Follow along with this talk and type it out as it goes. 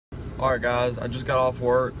Alright guys, I just got off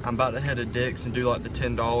work. I'm about to head to DICKS and do like the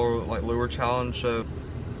 $10 like lure challenge. So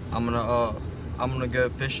I'm gonna go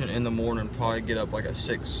fishing in the morning, probably get up like at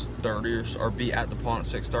 6:30 or be at the pond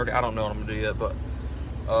at 6:30. I don't know what I'm gonna do yet, but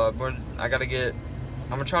I'm gonna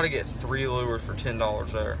try to get 3 lures for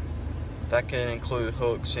 $10 there. That can include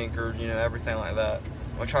hooks, sinkers, you know, everything like that.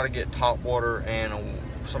 I'm gonna try to get top water and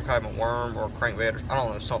some kind of a worm or crankbait, or I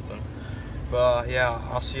don't know, something. But yeah,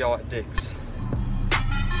 I'll see y'all at DICKS.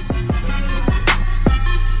 I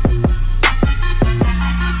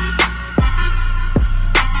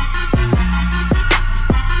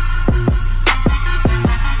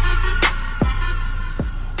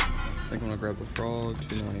think I'm gonna grab the frog,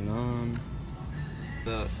 $2.99.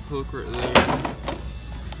 That hook right there.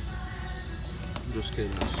 I'm just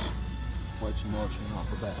kidding, it's way too much and not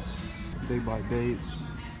for bass. Big bite baits,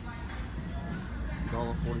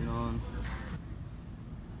 $1.49.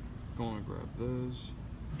 Gonna grab those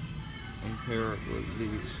and pair it with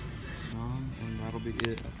these. And that'll be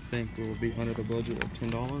it. I think it will be under the budget of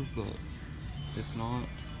 $10, but if not,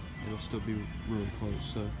 it'll still be really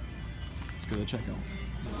close. So let's go to checkout.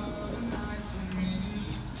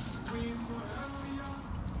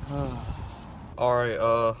 Alright,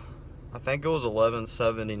 I think it was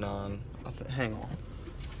 $11.79. Hang on.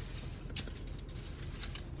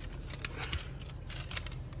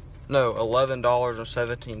 No,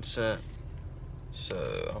 $11.17. So I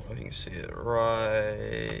don't know if you can see it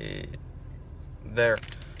right there.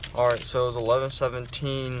 Alright, so it was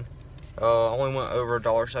 $11.17. Only went over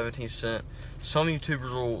 $1.17. Some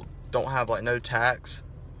YouTubers don't have like no tax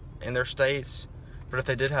in their states, but if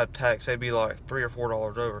they did have tax, they'd be like $3 or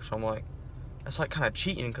 $4 over. So I'm like, that's like kind of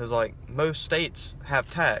cheating, because like most states have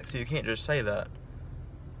tax, so you can't just say that.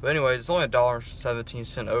 But anyways, it's only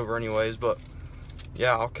 $1.17 over anyways. But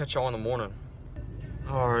yeah, I'll catch y'all in the morning.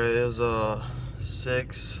 Alright, it is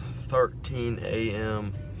 6:13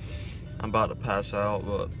 a.m. I'm about to pass out,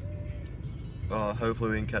 but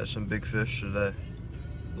hopefully we can catch some big fish today.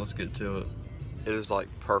 Let's get to it. It is like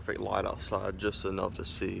perfect light outside, just enough to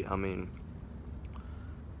see. I mean,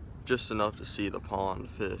 just enough to see the pond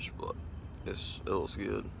fish, but it looks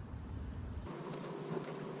good.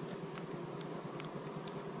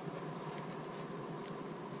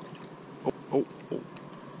 Oh,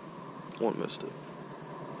 one missed it.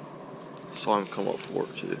 Saw him come up for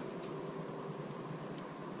it too.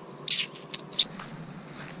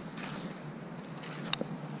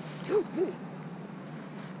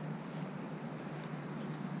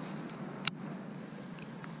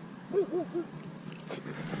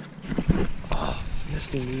 Oh,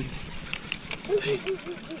 missed him, dude. Hey.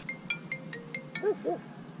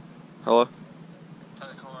 Hello?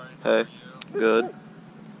 Hey, Corey. Hey. Good. Hey,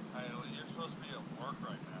 you're supposed to be at work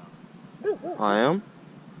right now. I am?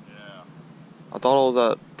 Yeah. I thought it was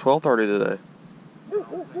at 12:30 today. I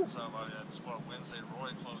don't think so, buddy. That's what Wednesday.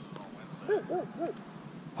 Roy closes on Wednesday.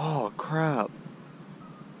 Oh, crap.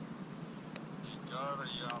 You good? Are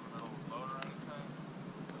you out in the middle of a boat or anything?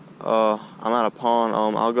 I'm at a pond.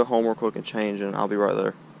 I'll go home real quick and change, and I'll be right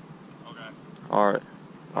there. Okay. Alright.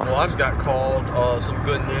 Well, I just got called some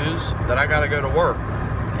good news that I gotta go to work.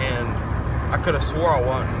 And I could have swore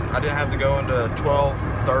I didn't have to go into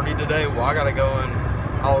 12:30 today. Well, I gotta go in.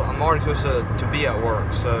 I'm already supposed to be at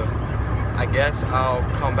work, so I guess I'll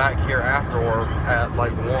come back here after work at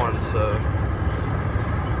like 1. So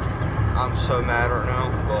I'm so mad right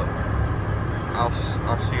now, but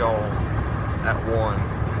I'll see y'all at 1.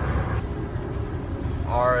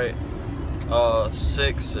 Alright,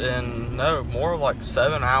 6 and no, more like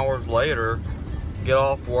 7 hours later, get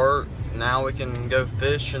off work. Now we can go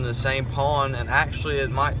fish in the same pond, and actually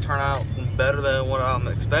it might turn out better than what I'm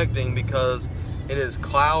expecting, because it is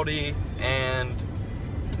cloudy, and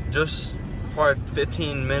just probably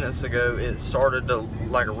 15 minutes ago it started to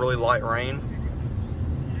like a really light rain,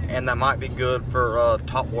 and that might be good for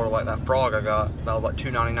top water like that frog I got. That was like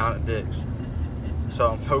 $2.99 at DICKS.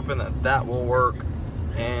 So I'm hoping that will work,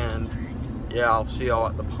 and yeah, I'll see y'all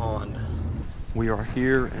at the pond. We are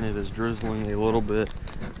here and it is drizzling a little bit.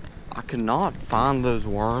 I could not find those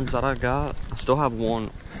worms that I got. I still have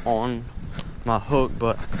one on my hook,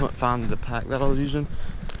 but I couldn't find the pack that I was using.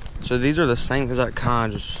 So these are the same exact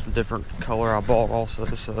kind, just different color I bought also,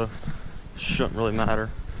 so it shouldn't really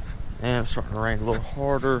matter. And it's starting to rain a little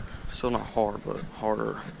harder. Still not hard, but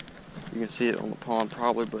harder. You can see it on the pond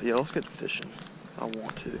probably, but yeah, let's get to fishing, 'cause I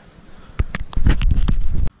want to.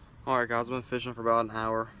 Alright guys, I've been fishing for about an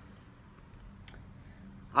hour.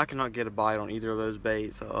 I cannot get a bite on either of those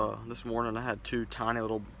baits. This morning I had 2 tiny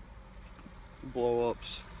little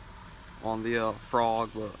blow-ups on the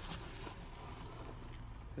frog, but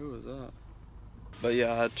who was that? But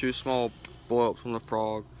yeah, I had 2 small blow ups on the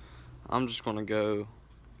frog. I'm just gonna go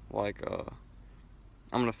like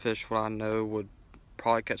I'm gonna fish what I know would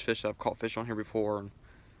probably catch fish that I've caught fish on here before and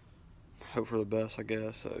hope for the best, I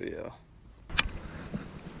guess. So yeah.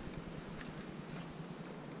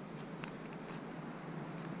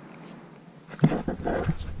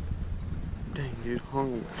 Dang, dude,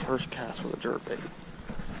 hung on the first cast with a jerkbait.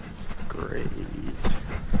 Great.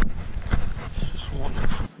 It's just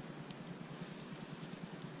wonderful.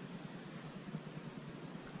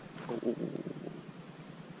 Oh,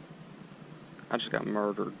 I just got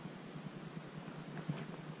murdered.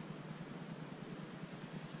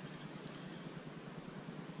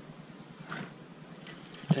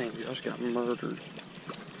 Dang, dude, I just got murdered.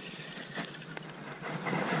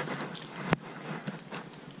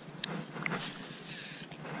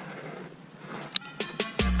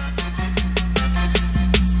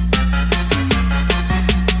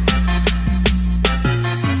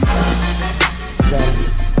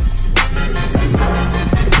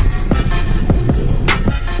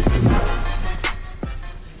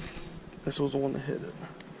 This was the one that hit it.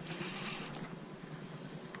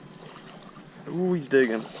 Ooh, he's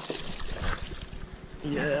digging.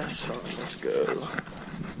 Yes, son, let's go.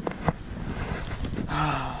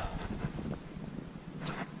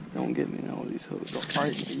 Don't get me now with these hooks.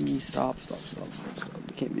 Alright, stop.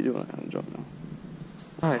 You can't be doing that on a jump now.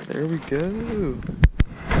 Alright, there we go.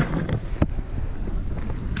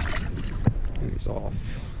 And he's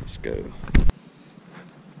off. Let's go.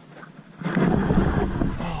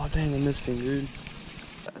 Oh, dang, I missed him, dude.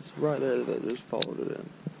 That's right there that just followed it in.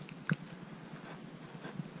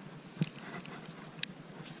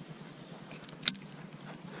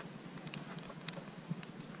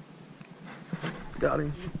 Got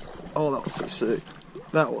him. Oh, that was so sick.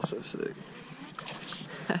 That was so sick.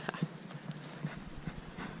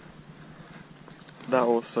 That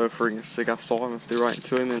was so freaking sick. I saw him and threw right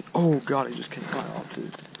into him, and oh god, he just came right off too,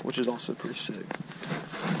 which is also pretty sick.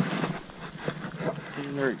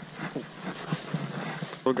 And there,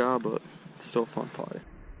 little guy, but still a fun fight.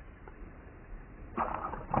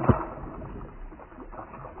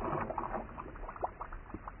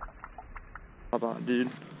 How about, dude?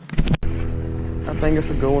 I think it's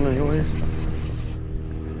a good one, anyways.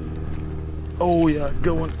 Oh yeah,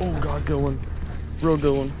 going. Oh god, going. Real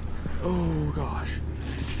good one. Oh gosh.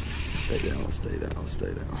 Stay down.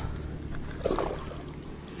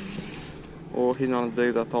 Well, he's not as big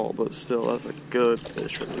as I thought, but still, that's a good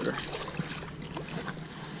fish right there.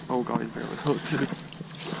 Oh god, he's barely hooked too.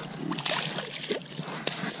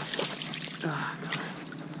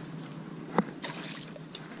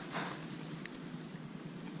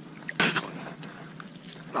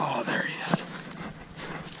 Oh, there he is.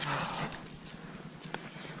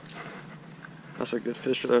 That's a good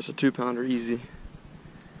fish right there. That's a 2-pounder, easy.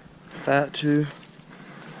 Fat too.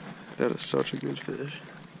 That is such a good fish.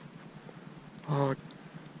 Oh,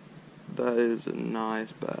 that is a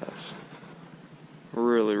nice bass.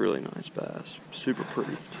 Really, really nice bass. Super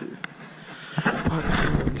pretty too. Alright, let's go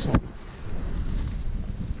this one.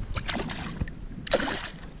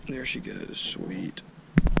 There she goes. Sweet.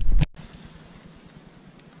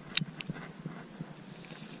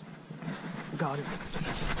 Got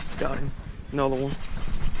him. Another one.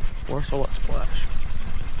 Where's all that splash?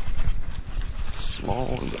 Small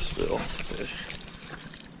one, but still, it's a fish.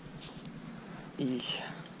 Eek.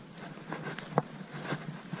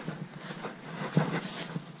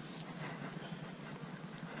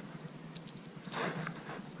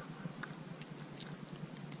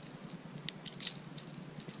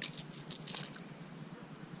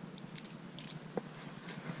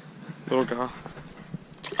 Little guy.